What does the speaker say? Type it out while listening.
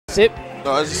Sip?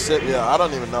 No, I just sip. Yeah, I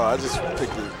don't even know. I just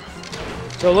picked it.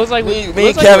 So it looks like me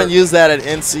and Kevin used that at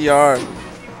NCR.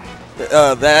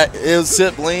 That is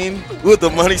sip lean with the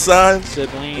money sign.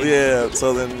 Sip lean. Yeah.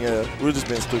 So then, yeah, we're just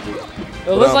being stupid.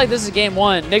 It looks like this is game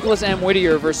one. Nicholas M.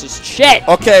 Whittier versus Chet.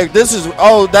 Okay, this is.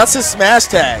 Oh, that's his smash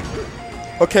tag.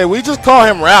 Okay, we just call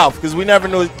him Ralph because we never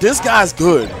knew. This guy's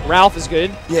good. Ralph is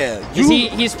good? Yeah.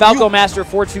 He's Falco Master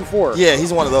 424. Yeah,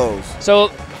 he's one of those. So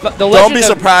the Don't be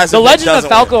surprised. The legend of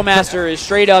Falco Master is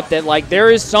straight up that like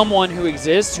there is someone who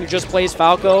exists who just plays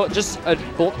Falco, just a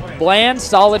bland,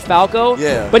 solid Falco.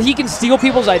 Yeah. But he can steal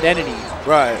people's identity.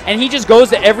 Right. And he just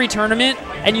goes to every tournament,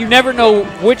 and you never know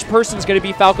which person's going to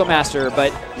be Falco Master.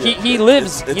 But he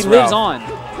lives. He lives on.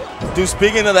 Dude,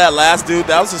 speaking of that last dude,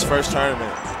 that was his first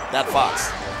tournament. That Fox.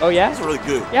 Oh yeah, that's really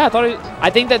good. Yeah, I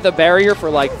think that the barrier for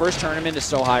like first tournament is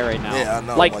so high right now. Yeah, I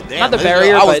know. Like damn, not the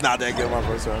barrier, I was but not that good in my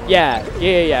first tournament.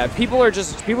 Yeah. People are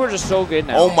just so good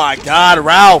now. Oh my God,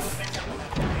 Ralph.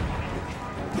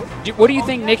 What do you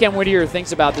think Nick M. Whittier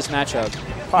thinks about this matchup?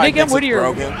 Probably Nick M.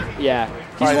 Whittier. Yeah,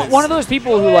 he's one of those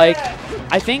people who like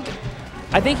I think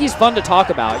he's fun to talk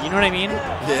about. You know what I mean?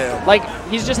 Yeah. Like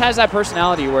he just has that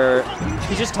personality where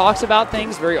he just talks about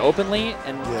things very openly,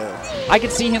 and I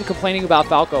could see him complaining about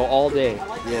Falco all day.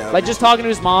 Yeah. Like just talking to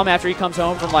his mom after he comes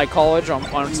home from like college on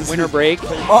winter break.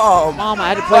 Oh, Mom, I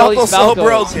had to play all these Falcos. So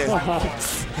broken.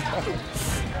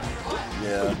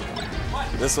 Yeah.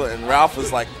 This one, and Ralph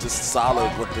is like just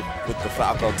solid with the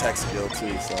Falco tech skill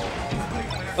too. So.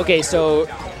 Okay, so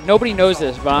nobody knows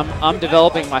this, but I'm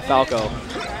developing my Falco.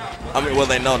 I mean, well,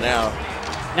 they know now.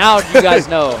 Now you guys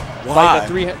know. Why?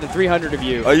 Like the 300 of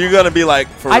you. Are you gonna be like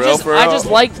for real? I just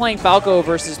like playing Falco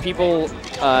versus people in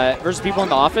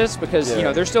the office because you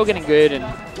know they're still getting good, and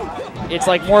it's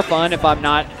like more fun if I'm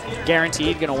not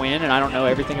guaranteed gonna win and I don't know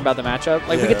everything about the matchup.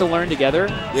 Like we get to learn together.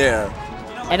 Yeah.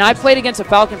 And I played against a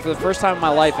Falcon for the first time in my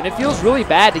life, and it feels really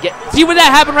bad to get. See when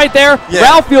that happened right there? Yeah.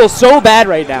 Ralph feels so bad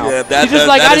right now. Yeah, he's just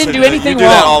like I didn't do anything wrong. You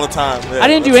do that all the time. Yeah, I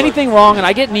didn't do anything wrong, and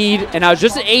I get kneed, and I was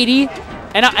just at 80.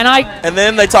 And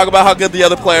then they talk about how good the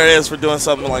other player is for doing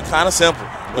something like kind of simple.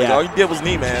 Like all you did was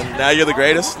knee, man. Now you're the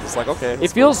greatest. It's like okay.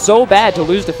 It feels so bad to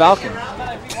lose to Falcon.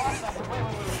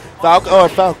 Falcon or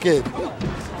Falcon?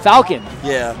 Falcon.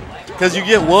 Yeah, because you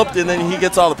get whooped and then he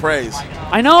gets all the praise.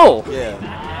 I know.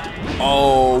 Yeah.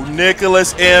 Oh,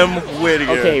 Nicholas M. Whittier.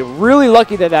 Okay, really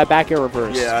lucky that back air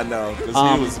reversed. Yeah, I know, because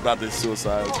he was about to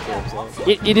suicide.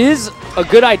 It is a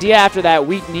good idea after that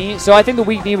weak knee. So I think the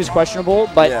weak knee was questionable,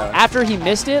 but after he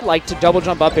missed it, like to double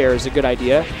jump up air is a good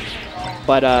idea.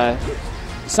 But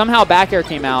somehow back air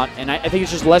came out, and I think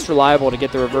it's just less reliable to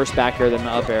get the reverse back air than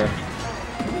the up air.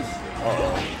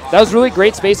 That was really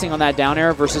great spacing on that down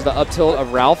air versus the up tilt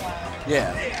of Ralph.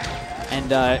 Yeah.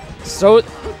 And so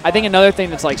I think another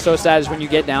thing that's like so sad is when you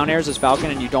get down airs as Falcon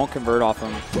and you don't convert off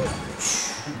them.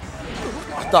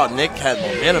 I thought Nick had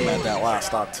momentum at that last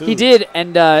stock too. He did,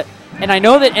 and I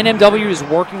know that NMW is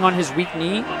working on his weak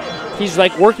knee. He's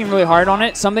like working really hard on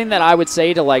it. Something that I would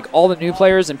say to like all the new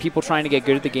players and people trying to get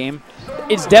good at the game,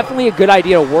 it's definitely a good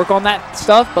idea to work on that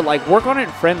stuff, but like work on it in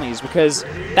friendlies because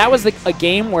that was a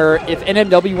game where if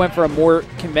NMW went for a more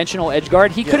conventional edge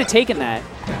guard, he could have taken that.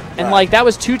 And like that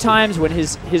was 2 times when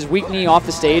his weak knee off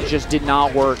the stage just did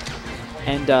not work.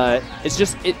 And it's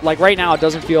just like right now it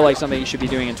doesn't feel like something you should be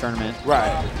doing in tournament.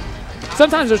 Right.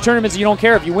 Sometimes there's tournaments you don't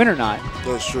care if you win or not.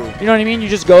 That's true. You know what I mean? You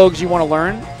just go because you want to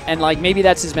learn, and like maybe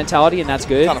that's his mentality, and that's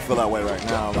good. I kind of feel that way right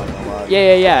now. I'm not gonna lie.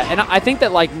 Yeah. And I think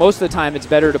that like most of the time it's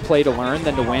better to play to learn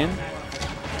than to win.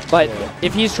 But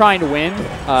if he's trying to win,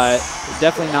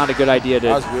 definitely not a good idea to.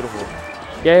 That was beautiful.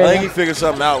 Yeah. I think he figured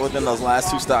something out within those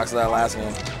last 2 stocks of that last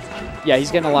game. Yeah,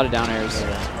 he's getting a lot of down airs.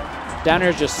 Down air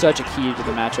is just such a key to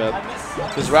the matchup.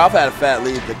 Because Ralph had a fat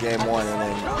lead the game 1, and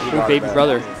then baby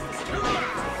brother.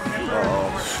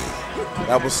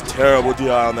 That was terrible DI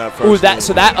on that first.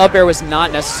 So that up air was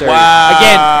not necessary. Wow.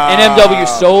 Again, NMW is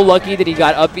so lucky that he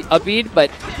got upbeat, but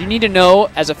you need to know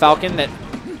as a Falcon that.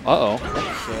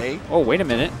 Okay. Oh, wait a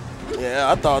minute.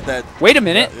 Yeah, I thought that. Wait a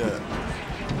minute. Yeah.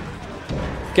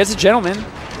 Gets a gentleman.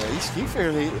 Yeah, he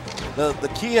figured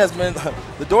the key has been,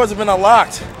 the doors have been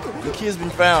unlocked. The key has been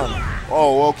found.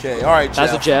 Oh, okay. All right,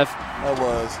 Jeff. That's a Jeff. That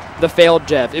was. The failed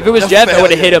Jeff. If it was Jeff, I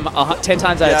would have hit him 10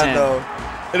 times out of 10. Yeah, I know.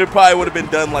 And it probably would have been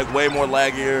done like way more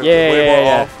laggier, way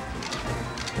more off.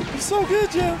 You're so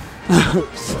good, Jeff.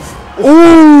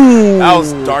 Ooh. That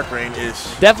was dark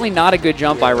range-ish. Definitely not a good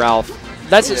jump by Ralph.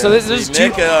 So this is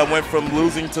Nick went from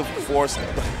losing to force.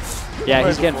 Yeah,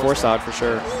 he's getting forced out for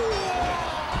sure.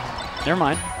 Never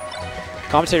mind.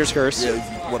 Commentator's curse. Yeah,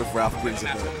 what if Ralph brings it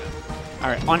back? All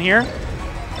right, on here.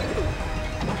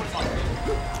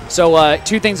 So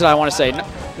 2 things that I want to say.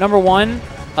 number one,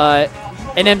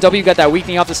 NMW got that weak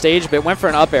knee off the stage, but went for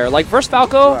an up air. Like, versus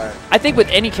Falco, I think with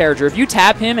any character, if you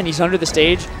tap him and he's under the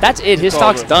stage, that's it. His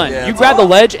stock's done. Yeah, you grab the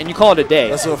ledge and you call it a day.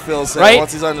 That's what Phil said. Right?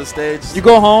 Once he's under the stage, you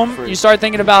go home, you start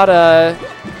thinking about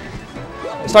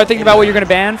what you're going to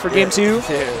ban for game 2.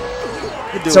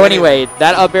 Yeah. So anyway,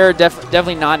 that up air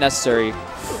definitely not necessary.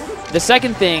 The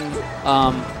second thing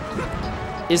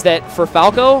is that for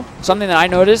Falco, something that I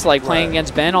noticed, like playing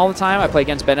against Ben all the time, I play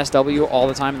against Ben SW all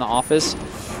the time in the office.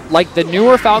 Like the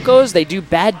newer Falcos, they do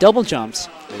bad double jumps.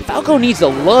 Falco needs to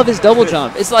love his double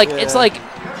jump. It's like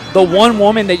the one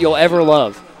woman that you'll ever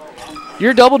love.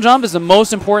 Your double jump is the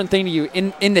most important thing to you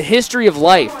in the history of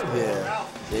life. Yeah,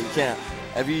 you can't.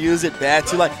 If you use it bad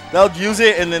too, like they'll use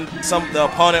it and then the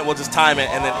opponent will just time it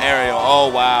and then aerial. Oh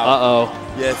wow.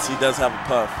 Yes, he does have a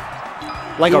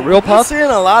puff. Like a real puff? I'm seeing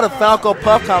a lot of Falco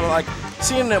puff comment, like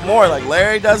seeing it more. Like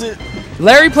Larry does it.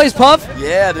 Larry plays puff?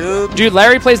 Yeah, dude. Dude,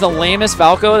 Larry plays the lamest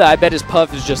Falco that I bet his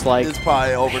puff is just like it's probably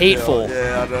overkill. Hateful.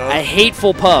 Yeah, I know. A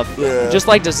hateful puff. Yeah. Just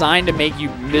like designed to make you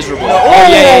miserable.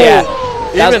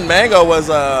 Oh, yeah. Even Mango was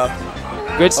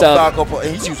good stuff. Falco puff.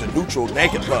 He's using neutral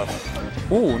naked puff.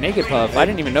 Ooh, naked puff. I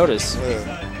didn't even notice.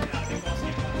 Yeah.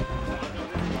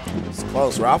 It's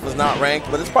close. Ralph is not ranked,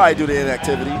 but it's probably due to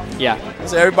inactivity. Yeah.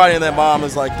 So everybody in that bomb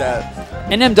is like that.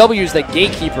 NMW is the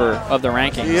gatekeeper of the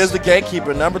rankings. He is the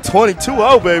gatekeeper, number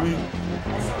 22-0, baby.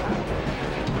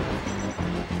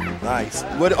 Nice.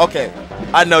 Okay,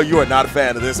 I know you are not a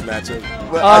fan of this matchup.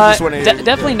 I just want to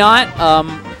definitely not.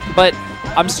 But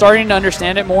I'm starting to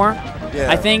understand it more.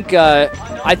 Yeah. I think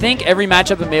every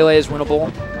matchup in Melee is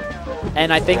winnable.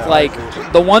 And I think like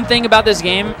the one thing about this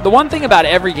game, the one thing about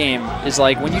every game is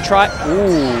like when you try.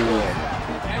 Ooh.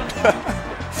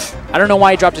 I don't know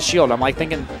why he dropped his shield. I'm like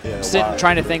thinking,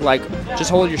 trying to think like, just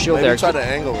hold your shield there. Try to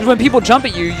angle. Because when people jump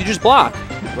at you, you just block.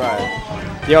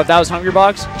 Right. Yo, if that was Hungry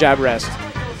Box, jab rest.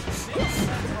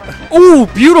 Ooh,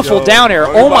 beautiful down air.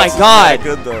 Oh my god.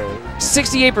 Good though.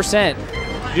 68%.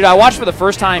 Dude, I watched for the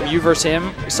first time you versus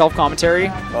him self-commentary.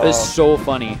 It was so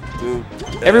funny. Dude.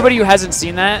 Everybody who hasn't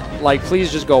seen that, like,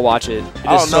 please just go watch it.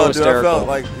 It is so hysterical. I felt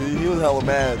like he was hella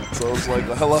mad, so it was like,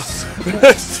 hello. It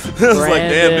was like,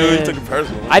 damn, dude, he took it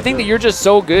personal. I think that you're just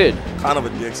so good. Kind of a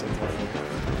dick sometimes.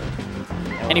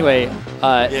 Anyway,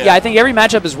 yeah, I think every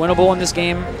matchup is winnable in this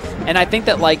game, and I think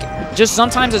that like just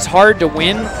sometimes it's hard to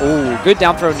win. Ooh, good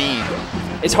down throw knee.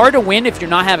 It's hard to win if you're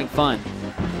not having fun.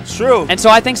 It's true. And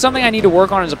so I think something I need to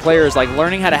work on as a player is like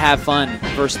learning how to have fun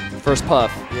versus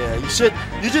puff. Yeah, you should.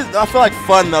 I feel like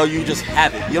fun though. You just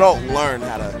have it. You don't learn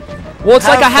how to. Well, it's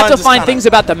like I have to find things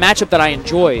about the matchup that I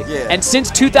enjoy. Yeah. And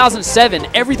since 2007,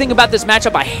 everything about this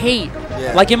matchup I hate.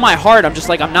 Yeah. Like in my heart, I'm just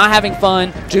like, I'm not having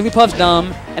fun. Jigglypuff's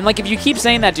dumb. And like if you keep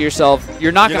saying that to yourself,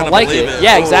 you're not going to like it.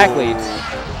 Yeah, exactly.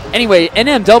 Anyway,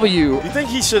 NMW. You think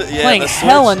he should? Yeah, playing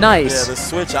hella nice. Yeah, the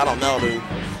switch. I don't know, dude.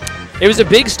 It was a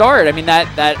big start. I mean,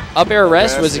 that up air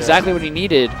rest was exactly what he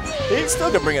needed. He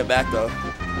still can bring it back though.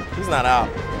 He's not out.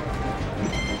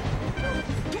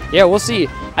 Yeah, we'll see.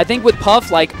 I think with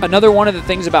Puff, like another one of the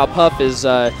things about Puff is,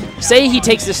 say he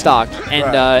takes the stock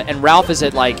and Ralph is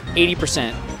at like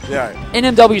 80%. Yeah.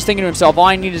 NMW's thinking to himself, all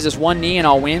I need is this one knee and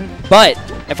I'll win. But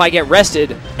if I get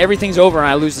rested, everything's over and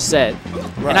I lose the set.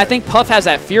 Right. And I think Puff has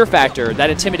that fear factor, that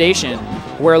intimidation,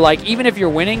 where like even if you're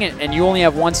winning and you only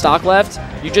have one stock left,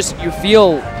 you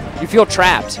feel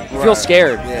trapped. You feel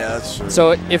scared. Yeah, that's true.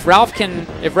 So if Ralph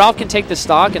can take the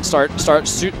stock and start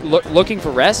looking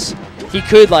for rests, he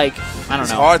could like I don't know.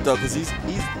 It's hard though because he's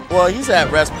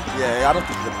at rest. Yeah, I don't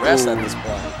think he can rest at this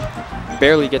point.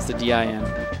 Barely gets the DI in.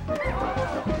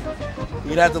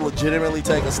 You'd have to legitimately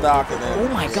take a stock and then.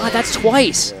 Oh my God, that's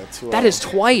twice. Yeah, that is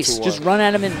twice. Just run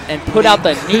at him and put out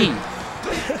the knee.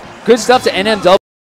 Good stuff to NMW.